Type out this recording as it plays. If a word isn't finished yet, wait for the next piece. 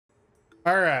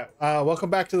All right,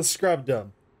 welcome back to the Scrubdom.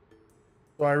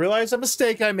 So I realized a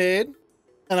mistake I made,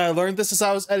 and I learned this as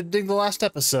I was editing the last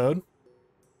episode.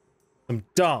 I'm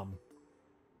dumb.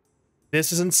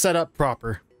 This isn't set up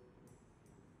proper.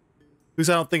 At least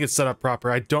I don't think it's set up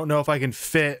proper. I don't know if I can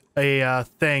fit a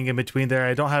thing in between there.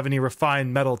 I don't have any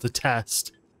refined metal to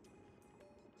test.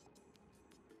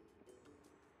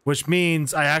 Which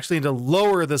means I actually need to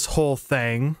lower this whole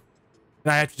thing,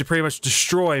 and I have to pretty much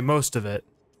destroy most of it.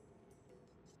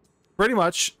 Pretty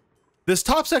much. This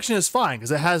top section is fine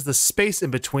because it has the space in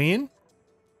between,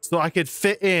 so I could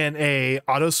fit in a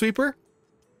auto sweeper,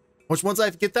 which once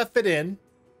I get that fit in,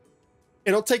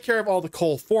 it'll take care of all the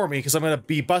coal for me because I'm going to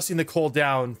be busting the coal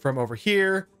down from over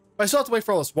here. But I still have to wait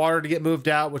for all this water to get moved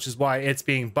out, which is why it's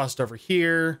being bussed over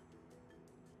here.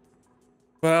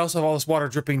 But I also have all this water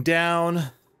dripping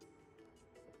down.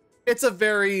 It's a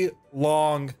very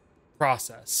long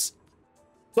process.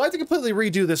 So I have to completely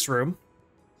redo this room.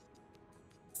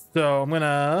 So I'm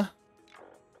gonna...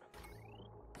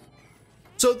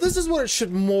 So this is what it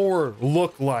should more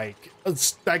look like.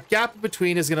 That gap in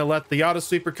between is gonna let the auto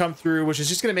sweeper come through, which is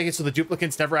just gonna make it so the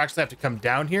duplicates never actually have to come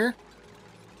down here.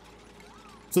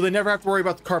 So they never have to worry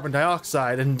about the carbon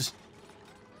dioxide. And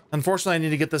unfortunately, I need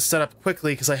to get this set up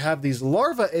quickly because I have these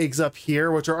larva eggs up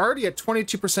here, which are already at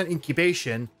 22%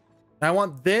 incubation. And I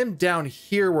want them down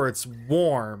here where it's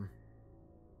warm.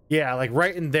 Yeah, like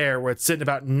right in there where it's sitting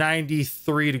about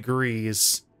 93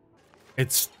 degrees.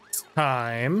 It's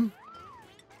time.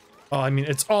 Oh, I mean,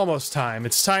 it's almost time.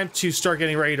 It's time to start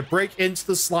getting ready to break into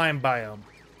the slime biome.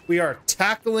 We are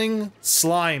tackling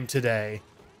slime today.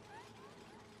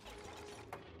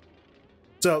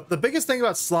 So the biggest thing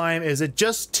about slime is it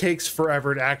just takes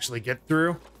forever to actually get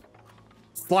through.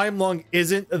 Slime lung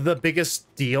isn't the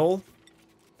biggest deal.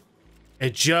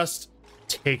 It just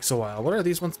takes a while. What are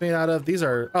these ones made out of? These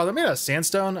are... Oh, they're made out of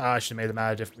sandstone? Oh, I should have made them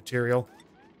out of different material.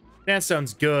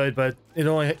 Sandstone's good, but it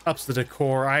only ups the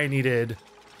decor. I needed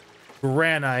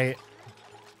granite.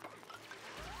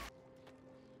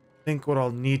 I think what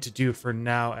I'll need to do for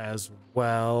now as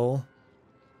well.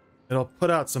 It'll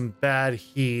put out some bad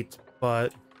heat,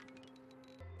 but...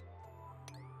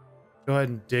 Go ahead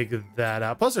and dig that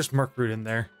out. Plus there's mercroot in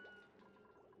there.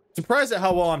 Surprised at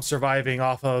how well I'm surviving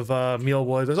off of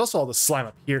mealwood. There's also all the slime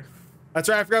up here. That's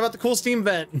right, I forgot about the cool steam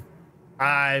vent.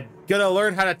 I'm gonna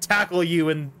learn how to tackle you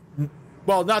in,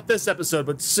 well, not this episode,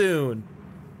 but soon.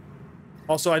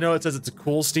 Also, I know it says it's a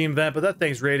cool steam vent, but that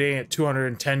thing's radiating at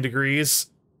 210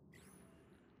 degrees.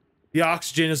 The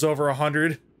oxygen is over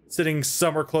 100, sitting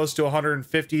somewhere close to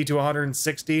 150 to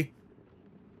 160.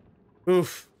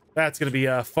 Oof, that's gonna be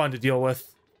fun to deal with.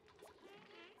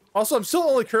 Also, I'm still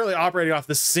only currently operating off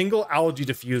this single algae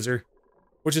diffuser,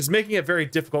 which is making it very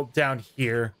difficult down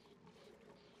here.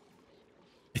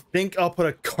 I think I'll put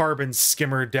a carbon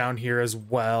skimmer down here as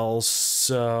well,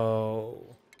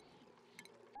 so...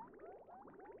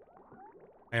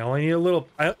 I only need a little...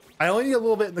 I only need a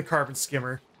little bit in the carbon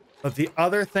skimmer, but the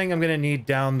other thing I'm going to need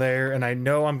down there, and I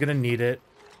know I'm going to need it,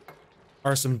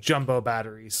 are some jumbo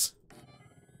batteries.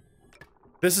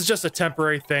 This is just a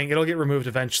temporary thing. It'll get removed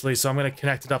eventually, so I'm going to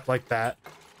connect it up like that.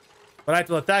 But I have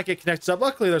to let that get connected up.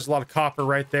 Luckily, there's a lot of copper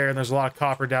right there, and there's a lot of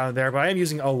copper down there, but I am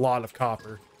using a lot of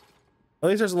copper. At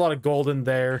least there's a lot of gold in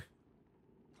there.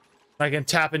 I can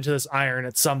tap into this iron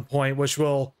at some point, which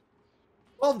will...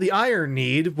 Well, the iron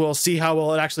need, we'll see how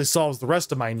well it actually solves the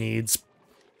rest of my needs.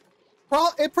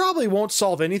 Well, it probably won't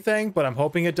solve anything, but I'm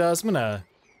hoping it does. I'm gonna...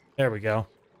 There we go.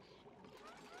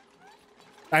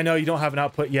 I know you don't have an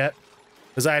output yet.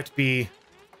 Because I have to be...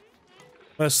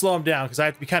 I'm going to slow him down because I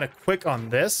have to be kind of quick on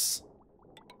this.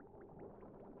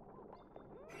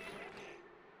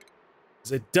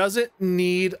 Because it doesn't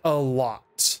need a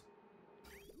lot.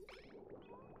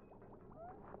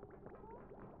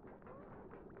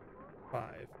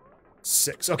 Five,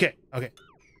 six. Okay, okay.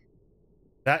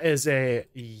 That is a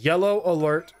yellow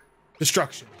alert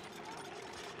destruction.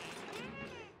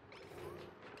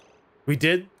 We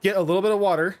did get a little bit of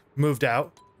water moved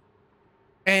out.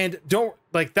 And don't,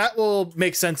 like, that will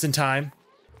make sense in time.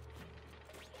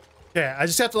 Yeah, I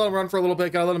just have to let him run for a little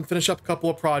bit. Gotta let him finish up a couple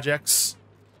of projects.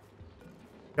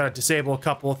 Gotta disable a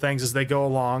couple of things as they go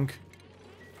along.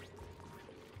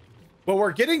 But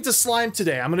we're getting to slime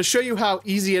today. I'm gonna show you how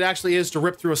easy it actually is to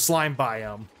rip through a slime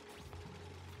biome.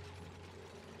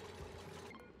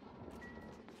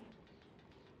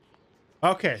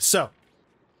 Okay, so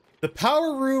the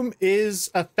power room is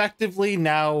effectively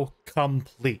now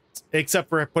complete, except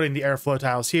for putting the airflow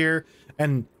tiles here,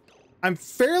 and I'm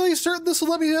fairly certain this will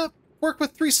let me work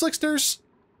with 3 slicksters.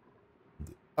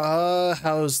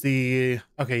 How's the...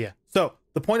 Okay, yeah. So,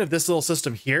 the point of this little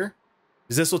system here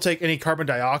Because this will take any carbon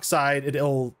dioxide.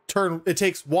 It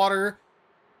takes water,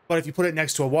 but if you put it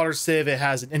next to a water sieve, it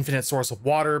has an infinite source of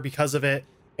water. Because of it,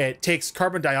 it takes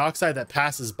carbon dioxide that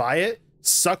passes by it,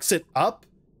 sucks it up,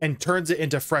 and turns it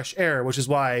into fresh air, which is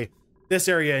why this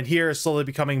area in here is slowly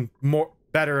becoming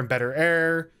better and better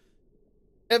air.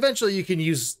 Eventually you can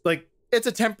use, like, it's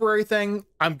a temporary thing.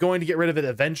 I'm going to get rid of it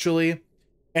eventually.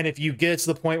 And if you get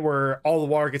to the point where all the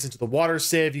water gets into the water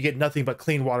sieve, you get nothing but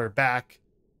clean water back.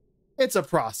 It's a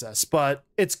process, but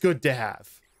it's good to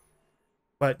have.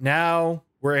 But now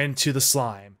we're into the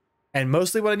slime. And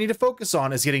mostly what I need to focus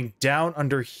on is getting down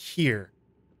under here.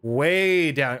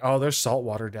 Way down. Oh, there's salt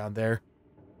water down there.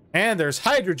 And there's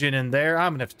hydrogen in there.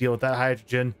 I'm going to have to deal with that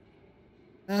hydrogen.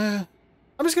 I'm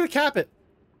just going to cap it.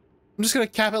 I'm just going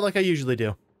to cap it like I usually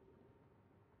do.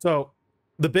 So,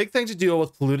 the big thing to deal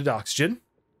with polluted oxygen,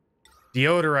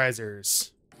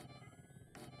 deodorizers.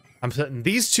 I'm putting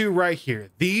these two right here.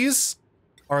 These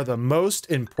are the most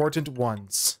important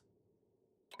ones.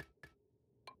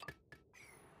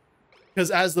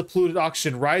 Because as the polluted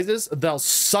oxygen rises, they'll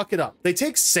suck it up. They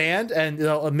take sand and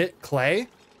they'll emit clay.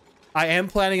 I am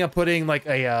planning on putting like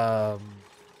a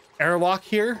airlock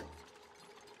here.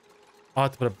 I'll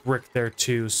have to put a brick there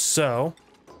too. So,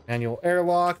 manual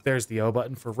airlock. There's the O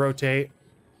button for rotate.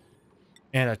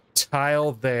 And a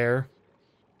tile there.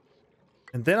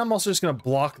 And then I'm also just going to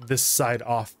block this side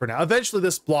off for now. Eventually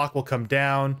this block will come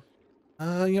down.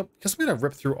 Because I'm going to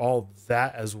rip through all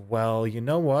that as well. You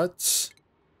know what?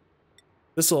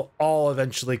 This will all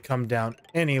eventually come down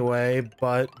anyway,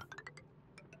 but...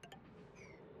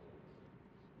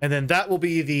 And then that will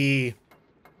be the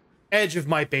edge of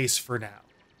my base for now.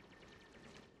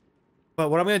 But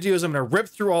what I'm going to do is I'm going to rip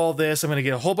through all this. I'm going to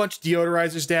get a whole bunch of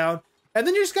deodorizers down. And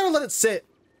then you just got to let it sit.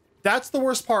 That's the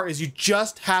worst part, is you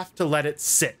just have to let it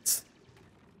sit.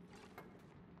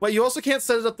 But you also can't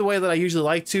set it up the way that I usually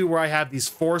like to, where I have these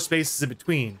 4 spaces in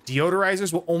between.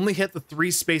 Deodorizers will only hit the 3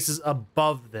 spaces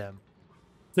above them.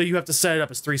 So you have to set it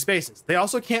up as 3 spaces. They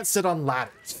also can't sit on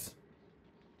ladders,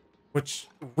 which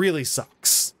really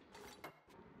sucks.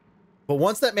 But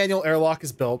once that manual airlock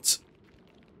is built,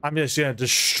 I'm just going to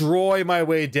destroy my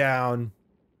way down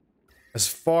as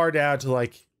far down to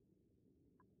like,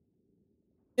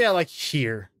 yeah, like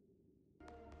here.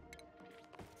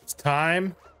 It's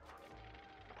time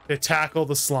to tackle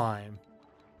the slime.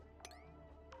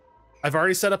 I've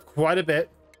already set up quite a bit.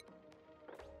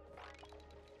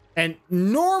 And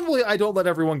normally I don't let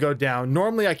everyone go down.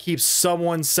 Normally I keep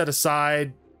someone set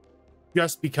aside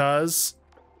just because.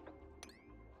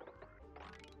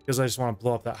 Because I just want to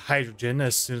blow up that hydrogen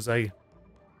as soon as I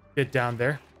get down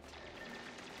there.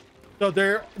 So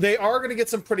they are going to get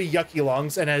some pretty yucky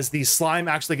lungs, and as the slime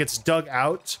actually gets dug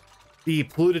out, the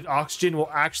polluted oxygen will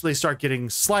actually start getting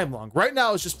slime lung. Right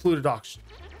now it's just polluted oxygen.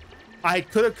 I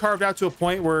could have carved out to a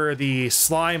point where the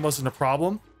slime wasn't a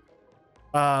problem.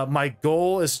 My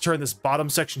goal is to turn this bottom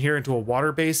section here into a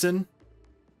water basin.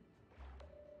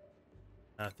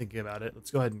 Thinking about it, let's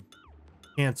go ahead and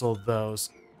cancel those.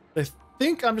 I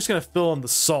think I'm just going to fill in the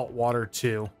salt water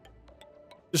too.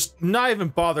 Just not even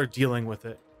bother dealing with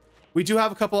it. We do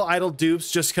have a couple of idle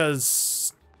dupes just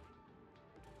because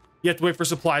you have to wait for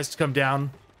supplies to come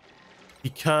down,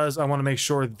 because I want to make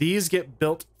sure these get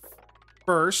built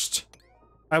first.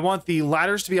 I want the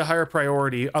ladders to be a higher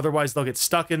priority, otherwise they'll get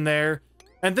stuck in there,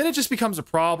 and then it just becomes a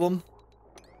problem.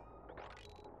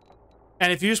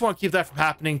 And if you just want to keep that from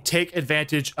happening, take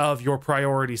advantage of your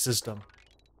priority system.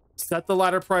 Set the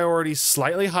ladder priority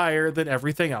slightly higher than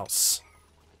everything else.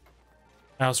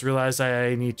 I also realized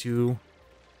I need to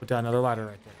put down another ladder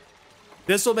right there.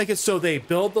 This will make it so they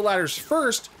build the ladders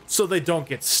first so they don't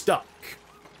get stuck.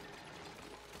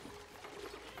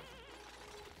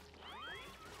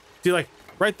 See, like,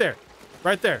 right there.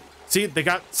 Right there. See, they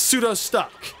got pseudo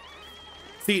stuck.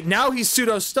 See, now he's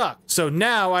pseudo stuck. So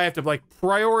now I have to, like,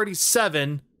 priority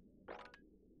 7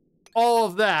 all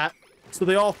of that so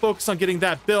they all focus on getting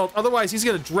that built. Otherwise, he's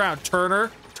gonna drown.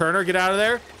 Turner, get out of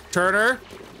there. Turner.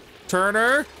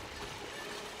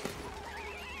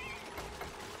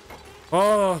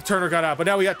 Oh, Turner got out, but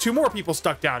now we got 2 more people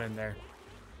stuck down in there.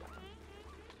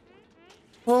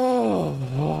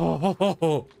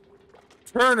 Oh,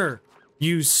 Turner,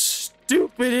 you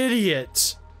stupid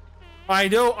idiot. I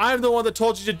know I'm the one that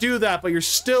told you to do that, but you're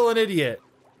still an idiot.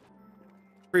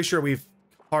 Pretty sure we've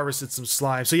harvested some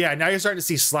slime. So yeah, now you're starting to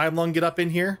see slime lung get up in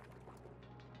here.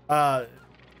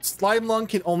 Slime lung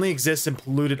can only exist in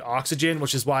polluted oxygen,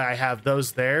 which is why I have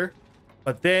those there.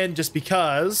 But then just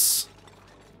because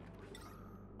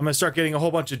I'm gonna start getting a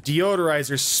whole bunch of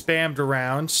deodorizers spammed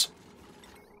around,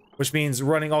 which means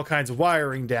running all kinds of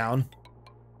wiring down.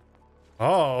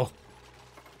 Oh,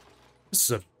 This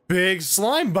is a big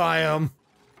slime biome.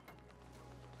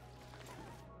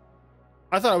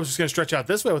 I thought I was just going to stretch out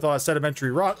this way with all that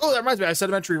sedimentary rock. Oh, that reminds me, I have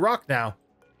sedimentary rock now.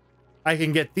 I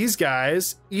can get these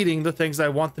guys eating the things I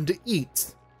want them to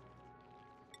eat.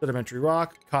 Sedimentary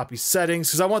rock, copy settings,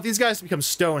 because I want these guys to become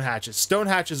stone hatches. Stone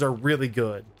hatches are really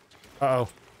good. Uh-oh.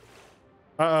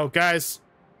 Uh-oh, guys.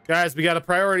 Guys, we got a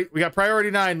priority. We got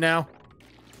priority 9 now.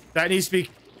 That needs to be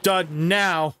done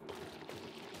now.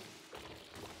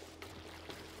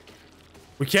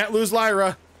 We can't lose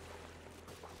Lyra.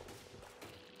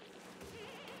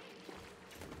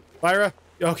 Lyra?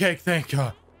 Okay, thank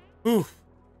God. Oof.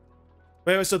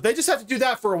 Wait, so they just have to do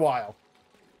that for a while.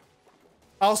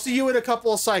 I'll see you in a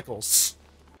couple of cycles.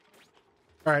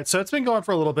 All right, so it's been going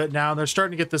for a little bit now, and they're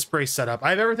starting to get this brace set up.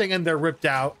 I have everything in there ripped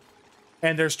out,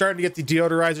 and they're starting to get the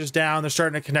deodorizers down. They're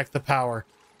starting to connect the power.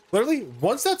 Literally,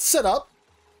 once that's set up,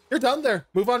 you're done there.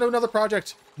 Move on to another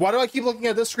project. Why do I keep looking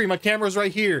at this screen? My camera's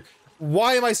right here.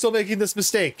 Why am I still making this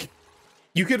mistake?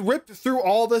 You could rip through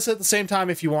all this at the same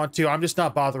time if you want to. I'm just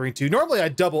not bothering to. Normally, I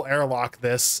double airlock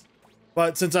this,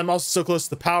 but since I'm also so close to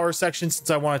the power section,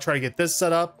 since I want to try to get this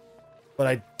set up, but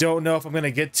I don't know if I'm going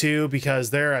to get to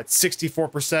because they're at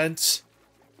 64%.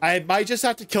 I might just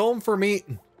have to kill them for meat.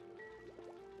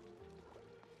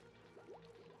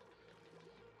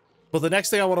 But the next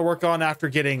thing I want to work on after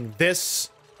getting this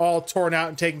all torn out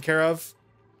and taken care of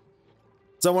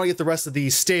is I want to get the rest of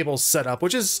these stables set up,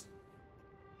 which is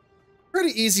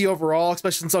pretty easy overall,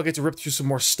 especially since I'll get to rip through some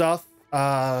more stuff.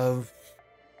 I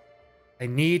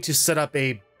need to set up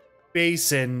a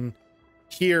basin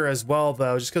here as well,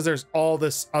 though, just because there's all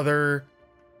this other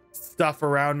stuff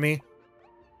around me.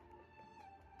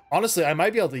 Honestly, I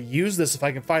might be able to use this if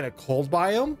I can find a cold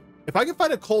biome. If I can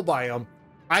find a cold biome,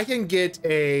 I can get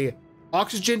a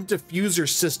oxygen diffuser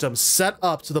system set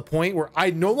up to the point where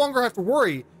I no longer have to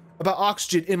worry about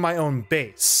oxygen in my own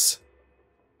base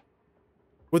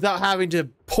without having to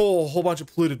pull a whole bunch of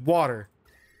polluted water.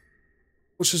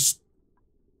 Which is...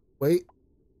 Wait.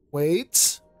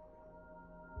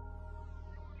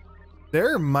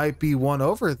 There might be one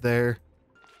over there.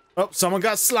 Oh, someone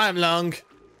got slime lung.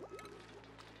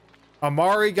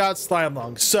 Amari got slime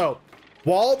lung. So,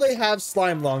 while they have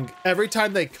slime lung, every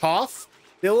time they cough,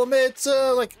 they'll emit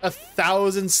like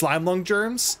 1,000 slime lung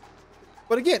germs.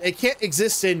 But again, it can't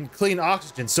exist in clean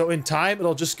oxygen, so in time,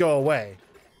 it'll just go away.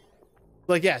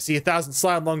 Like, yeah, see, 1,000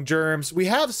 slime lung germs. We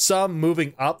have some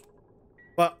moving up,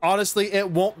 but honestly,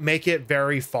 it won't make it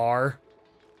very far.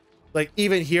 Like,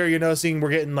 even here, you're noticing we're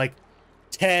getting like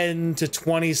 10 to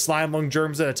 20 slime lung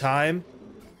germs at a time.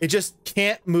 It just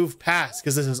can't move past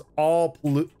because this is all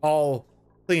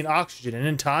clean oxygen. And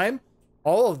in time,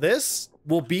 all of this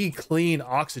will be clean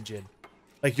oxygen.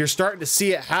 Like, you're starting to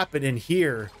see it happen in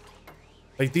here.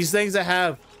 Like, these things that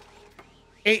have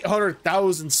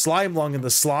 800,000 slime lung in the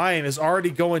slime is already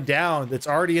going down. It's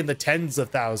already in the tens of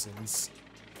thousands.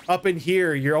 Up in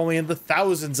here, you're only in the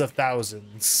thousands of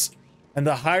thousands. And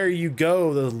the higher you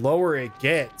go, the lower it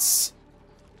gets.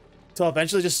 So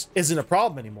eventually it just isn't a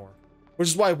problem anymore. Which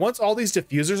is why once all these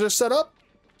diffusers are set up,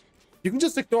 you can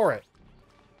just ignore it.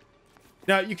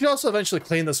 Now, you can also eventually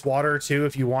clean this water too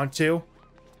if you want to.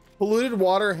 Polluted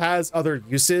water has other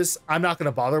uses. I'm not going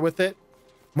to bother with it.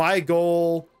 My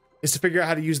goal is to figure out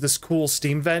how to use this cool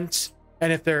steam vent.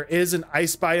 And if there is an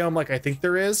ice biome like I think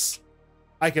there is,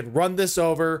 I could run this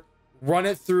over, run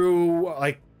it through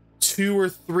like 2 or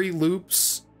 3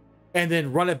 loops, and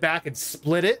then run it back and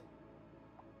split it.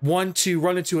 One to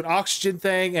run into an oxygen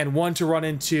thing, and one to run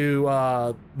into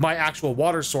my actual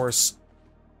water source.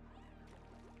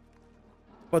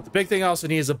 But the big thing I also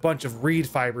need is a bunch of reed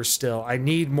fiber still. I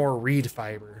need more reed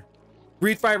fiber.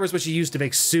 Reed fiber is what you use to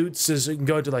make suits, so you can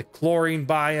go into like chlorine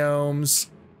biomes,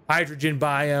 hydrogen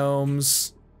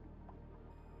biomes.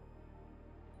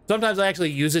 Sometimes I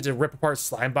actually use it to rip apart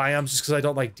slime biomes just because I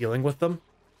don't like dealing with them.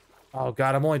 Oh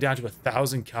god, I'm only down to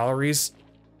 1,000 calories.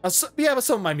 Yeah, but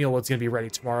some of my mealwood's gonna be ready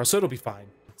tomorrow, so it'll be fine.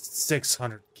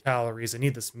 600 calories. I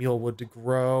need this mealwood to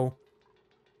grow.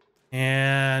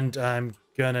 And I'm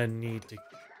gonna need to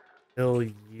kill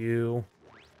you.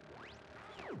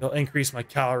 It'll increase my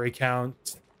calorie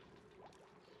count.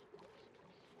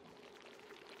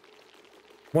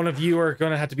 One of you are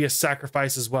gonna have to be a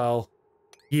sacrifice as well.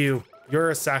 You're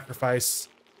a sacrifice.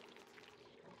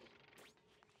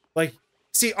 Like,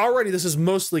 see, already this is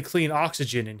mostly clean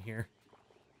oxygen in here.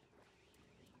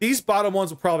 These bottom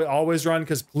ones will probably always run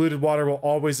because polluted water will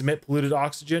always emit polluted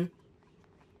oxygen.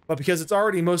 But because it's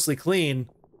already mostly clean,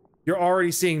 you're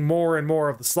already seeing more and more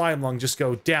of the slime lung just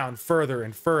go down further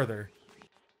and further.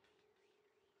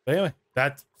 But anyway,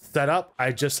 that's set up.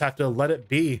 I just have to let it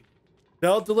be.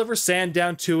 They'll deliver sand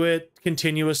down to it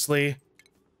continuously.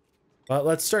 But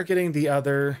let's start getting the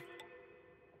other.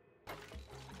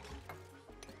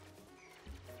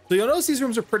 So you'll notice these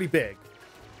rooms are pretty big.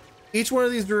 Each one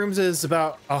of these rooms is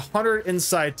about 100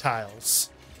 inside tiles.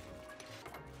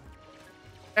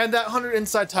 And that 100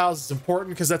 inside tiles is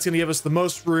important because that's going to give us the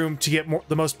most room to get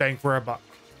the most bang for our buck.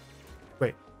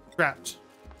 Wait, trapped.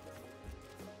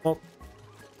 Well,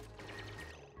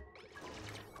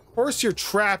 of course you're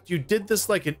trapped. You did this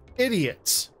like an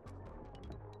idiot.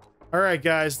 All right,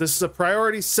 guys, this is a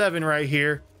priority 7 right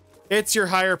here. It's your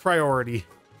higher priority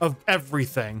of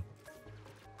everything.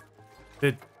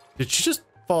 Did she just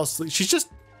fall asleep? She's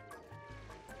just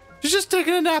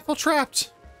taking a nap while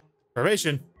trapped.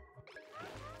 Starvation.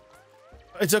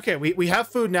 It's okay. We have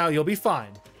food now. You'll be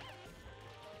fine.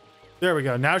 There we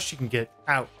go. Now she can get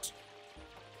out.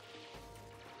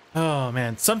 Oh,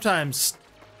 man. Sometimes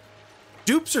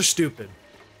dupes are stupid.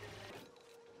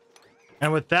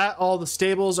 And with that, all the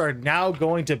stables are now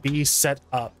going to be set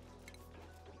up.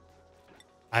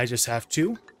 I just have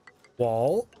to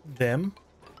wall them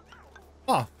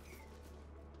off.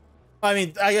 I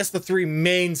mean, I guess the 3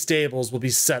 main stables will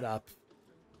be set up.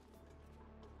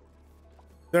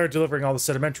 They're delivering all the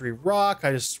sedimentary rock.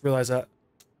 I just realized that.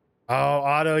 Oh,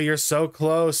 Otto, you're so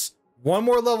close. One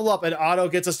more level up and Otto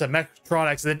gets us to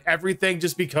mechatronics, and then everything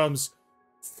just becomes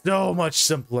so much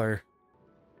simpler.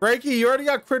 Frankie, you already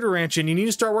got Critter Ranch, and you need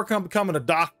to start working on becoming a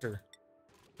doctor.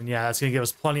 And yeah, that's going to give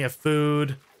us plenty of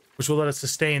food, which will let us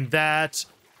sustain that.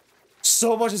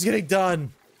 So much is getting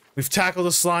done. We've tackled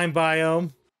the slime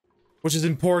biome, which is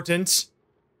important.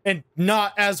 And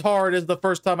not as hard as the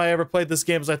first time I ever played this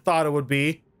game as I thought it would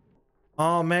be.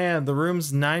 Oh man, the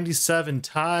room's 97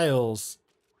 tiles.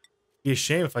 Be a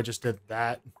shame if I just did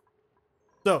that.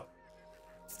 So,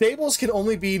 stables can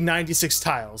only be 96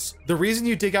 tiles. The reason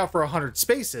you dig out for 100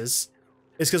 spaces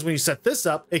is because when you set this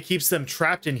up, it keeps them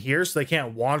trapped in here so they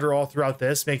can't wander all throughout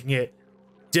this, making it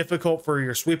difficult for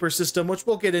your sweeper system, which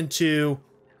we'll get into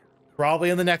probably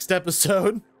in the next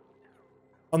episode.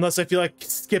 Unless I feel like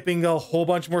skipping a whole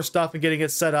bunch more stuff and getting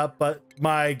it set up, but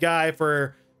my guy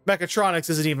for mechatronics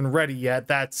isn't even ready yet.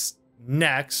 That's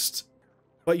next.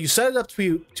 But you set it up to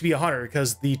be 100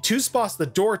 because the 2 spots the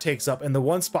door takes up and the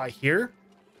 1 spot here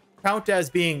count as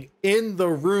being in the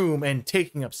room and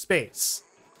taking up space.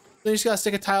 Then you just gotta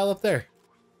stick a tile up there.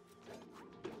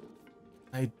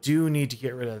 I do need to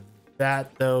get rid of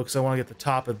that though, because I want to get the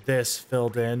top of this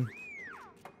filled in.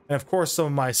 And of course some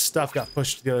of my stuff got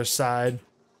pushed to the other side.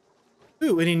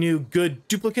 Ooh, any new good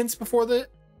duplicates before the...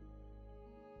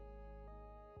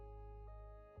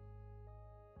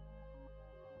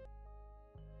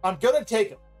 I'm gonna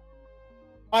take them.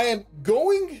 I am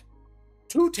going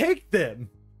to take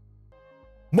them.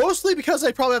 Mostly because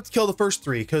I probably have to kill the first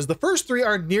 3, because the first 3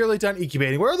 are nearly done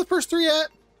incubating. Where are the first 3 at?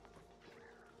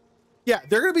 Yeah,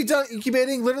 they're gonna be done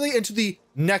incubating literally into the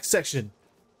next section.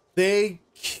 They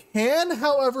can,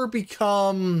 however,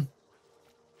 become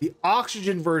the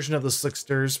oxygen version of the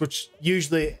slicksters, which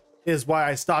usually is why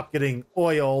I stop getting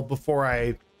oil before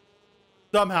I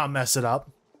somehow mess it up.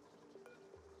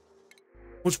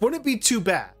 Which wouldn't be too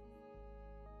bad.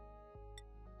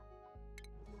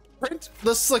 Print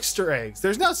the slickster eggs.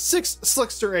 There's now 6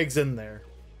 slickster eggs in there.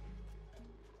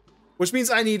 Which means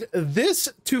I need this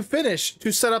to finish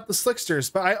to set up the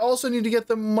slicksters, but I also need to get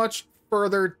them much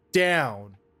further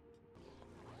down.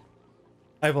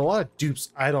 I have a lot of dupes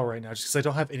idle right now just because I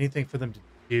don't have anything for them to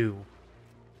do.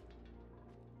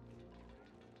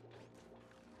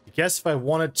 I guess if I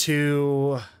wanted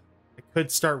to, I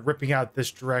could start ripping out this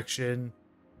direction.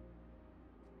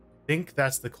 I think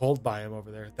that's the cold biome over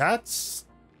there. That's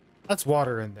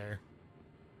water in there.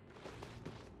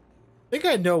 I think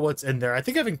I know what's in there. I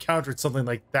think I've encountered something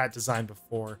like that design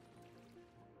before.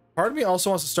 Part of me also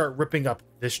wants to start ripping up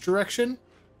this direction.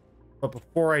 But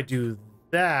before I do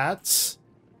that,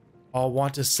 I'll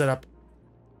want to set up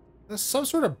some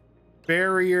sort of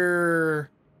barrier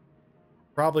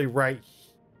probably right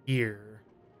here.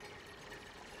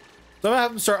 So I'm gonna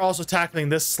have them start also tackling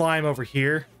this slime over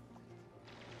here.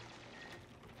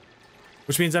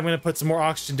 Which means I'm gonna put some more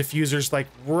oxygen diffusers like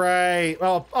right,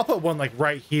 well, I'll put one like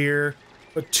right here,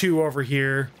 put 2 over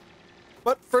here.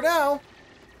 But for now,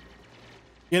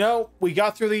 you know, we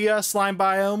got through the slime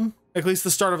biome. At least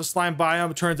the start of a slime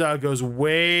biome. It turns out it goes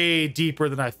way deeper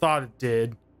than I thought it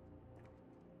did.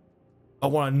 I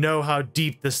want to know how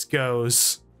deep this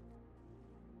goes.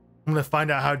 I'm going to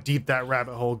find out how deep that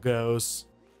rabbit hole goes.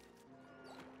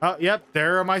 Oh, yep.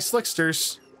 There are my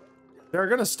slicksters. They're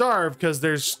going to starve because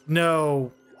there's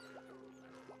no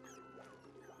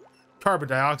carbon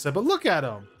dioxide. But look at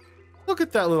him. Look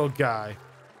at that little guy.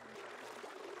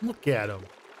 Look at them.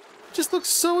 Just looks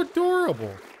so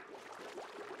adorable.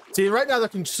 See, right now they're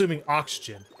consuming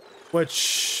oxygen,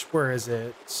 which, where is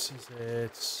it? Is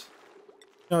it?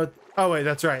 No, oh wait,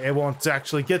 that's right. It won't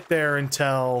actually get there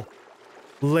until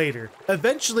later.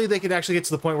 Eventually, they can actually get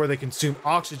to the point where they consume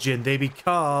oxygen. They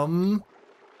become,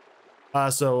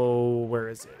 so where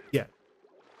is it? Yeah.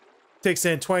 Takes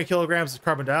in 20 kilograms of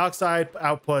carbon dioxide,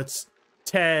 outputs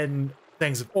 10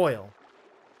 things of oil.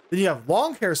 Then you have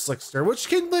long hair slickster, which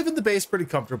can live in the base pretty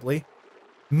comfortably.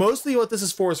 Mostly what this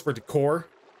is for decor.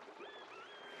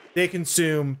 They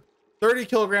consume 30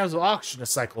 kilograms of oxygen a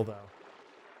cycle, though.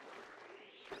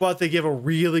 But they give a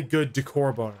really good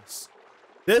decor bonus.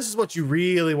 This is what you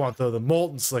really want, though, the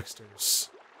molten slicksters.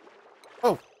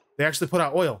 Oh, they actually put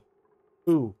out oil.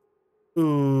 Ooh. Ooh,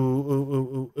 ooh,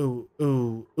 ooh, ooh,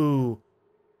 ooh, ooh,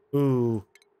 ooh, ooh.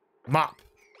 Mop.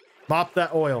 Mop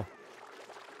that oil.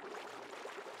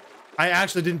 I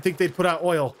actually didn't think they'd put out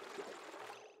oil.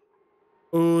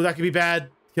 Ooh, that could be bad,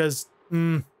 because,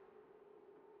 I'm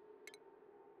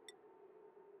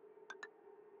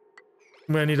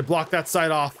gonna need to block that side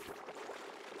off.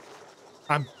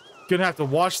 I'm gonna have to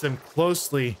watch them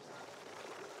closely.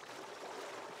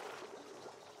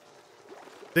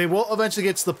 They will eventually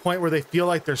get to the point where they feel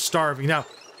like they're starving. Now,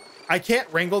 I can't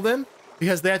wrangle them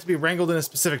because they have to be wrangled in a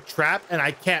specific trap, and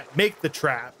I can't make the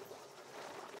trap.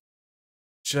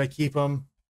 Should I keep them?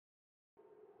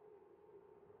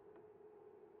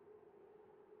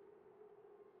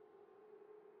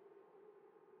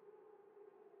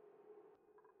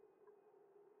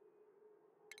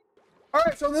 All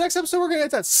right, so in the next episode, we're gonna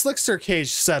get that slickster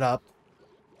cage set up.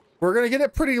 We're gonna get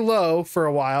it pretty low for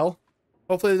a while.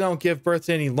 Hopefully they don't give birth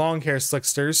to any long hair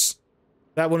slicksters.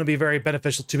 That wouldn't be very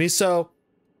beneficial to me. So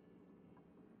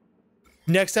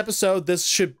next episode, this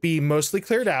should be mostly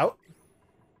cleared out.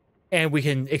 And we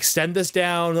can extend this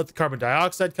down, let the carbon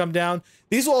dioxide come down.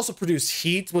 These will also produce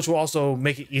heat, which will also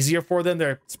make it easier for them.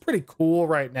 It's pretty cool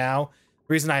right now.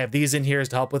 The reason I have these in here is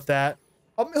to help with that.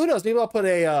 Who knows? Maybe I'll put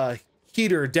a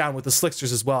heater down with the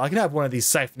slicksters as well. I can have one of these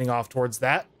siphoning off towards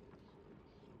that.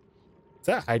 Is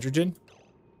that hydrogen?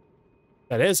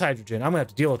 That is hydrogen. I'm gonna have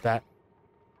to deal with that.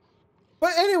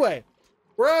 But anyway,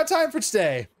 we're out of time for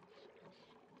today.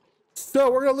 So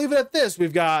we're gonna leave it at this.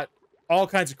 We've got all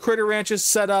kinds of critter ranches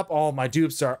set up. All my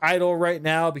dupes are idle right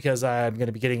now because I'm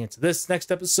gonna be getting into this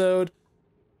next episode.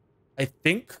 I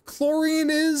think chlorine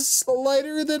is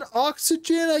lighter than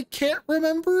oxygen. I can't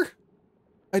remember.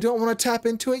 I don't want to tap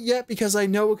into it yet because I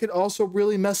know it could also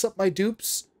really mess up my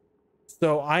dupes.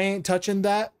 So I ain't touching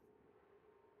that.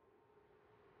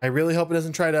 I really hope it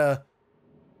doesn't try to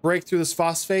break through this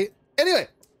phosphate. Anyway,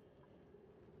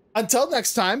 until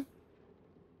next time,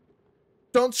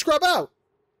 don't scrub out.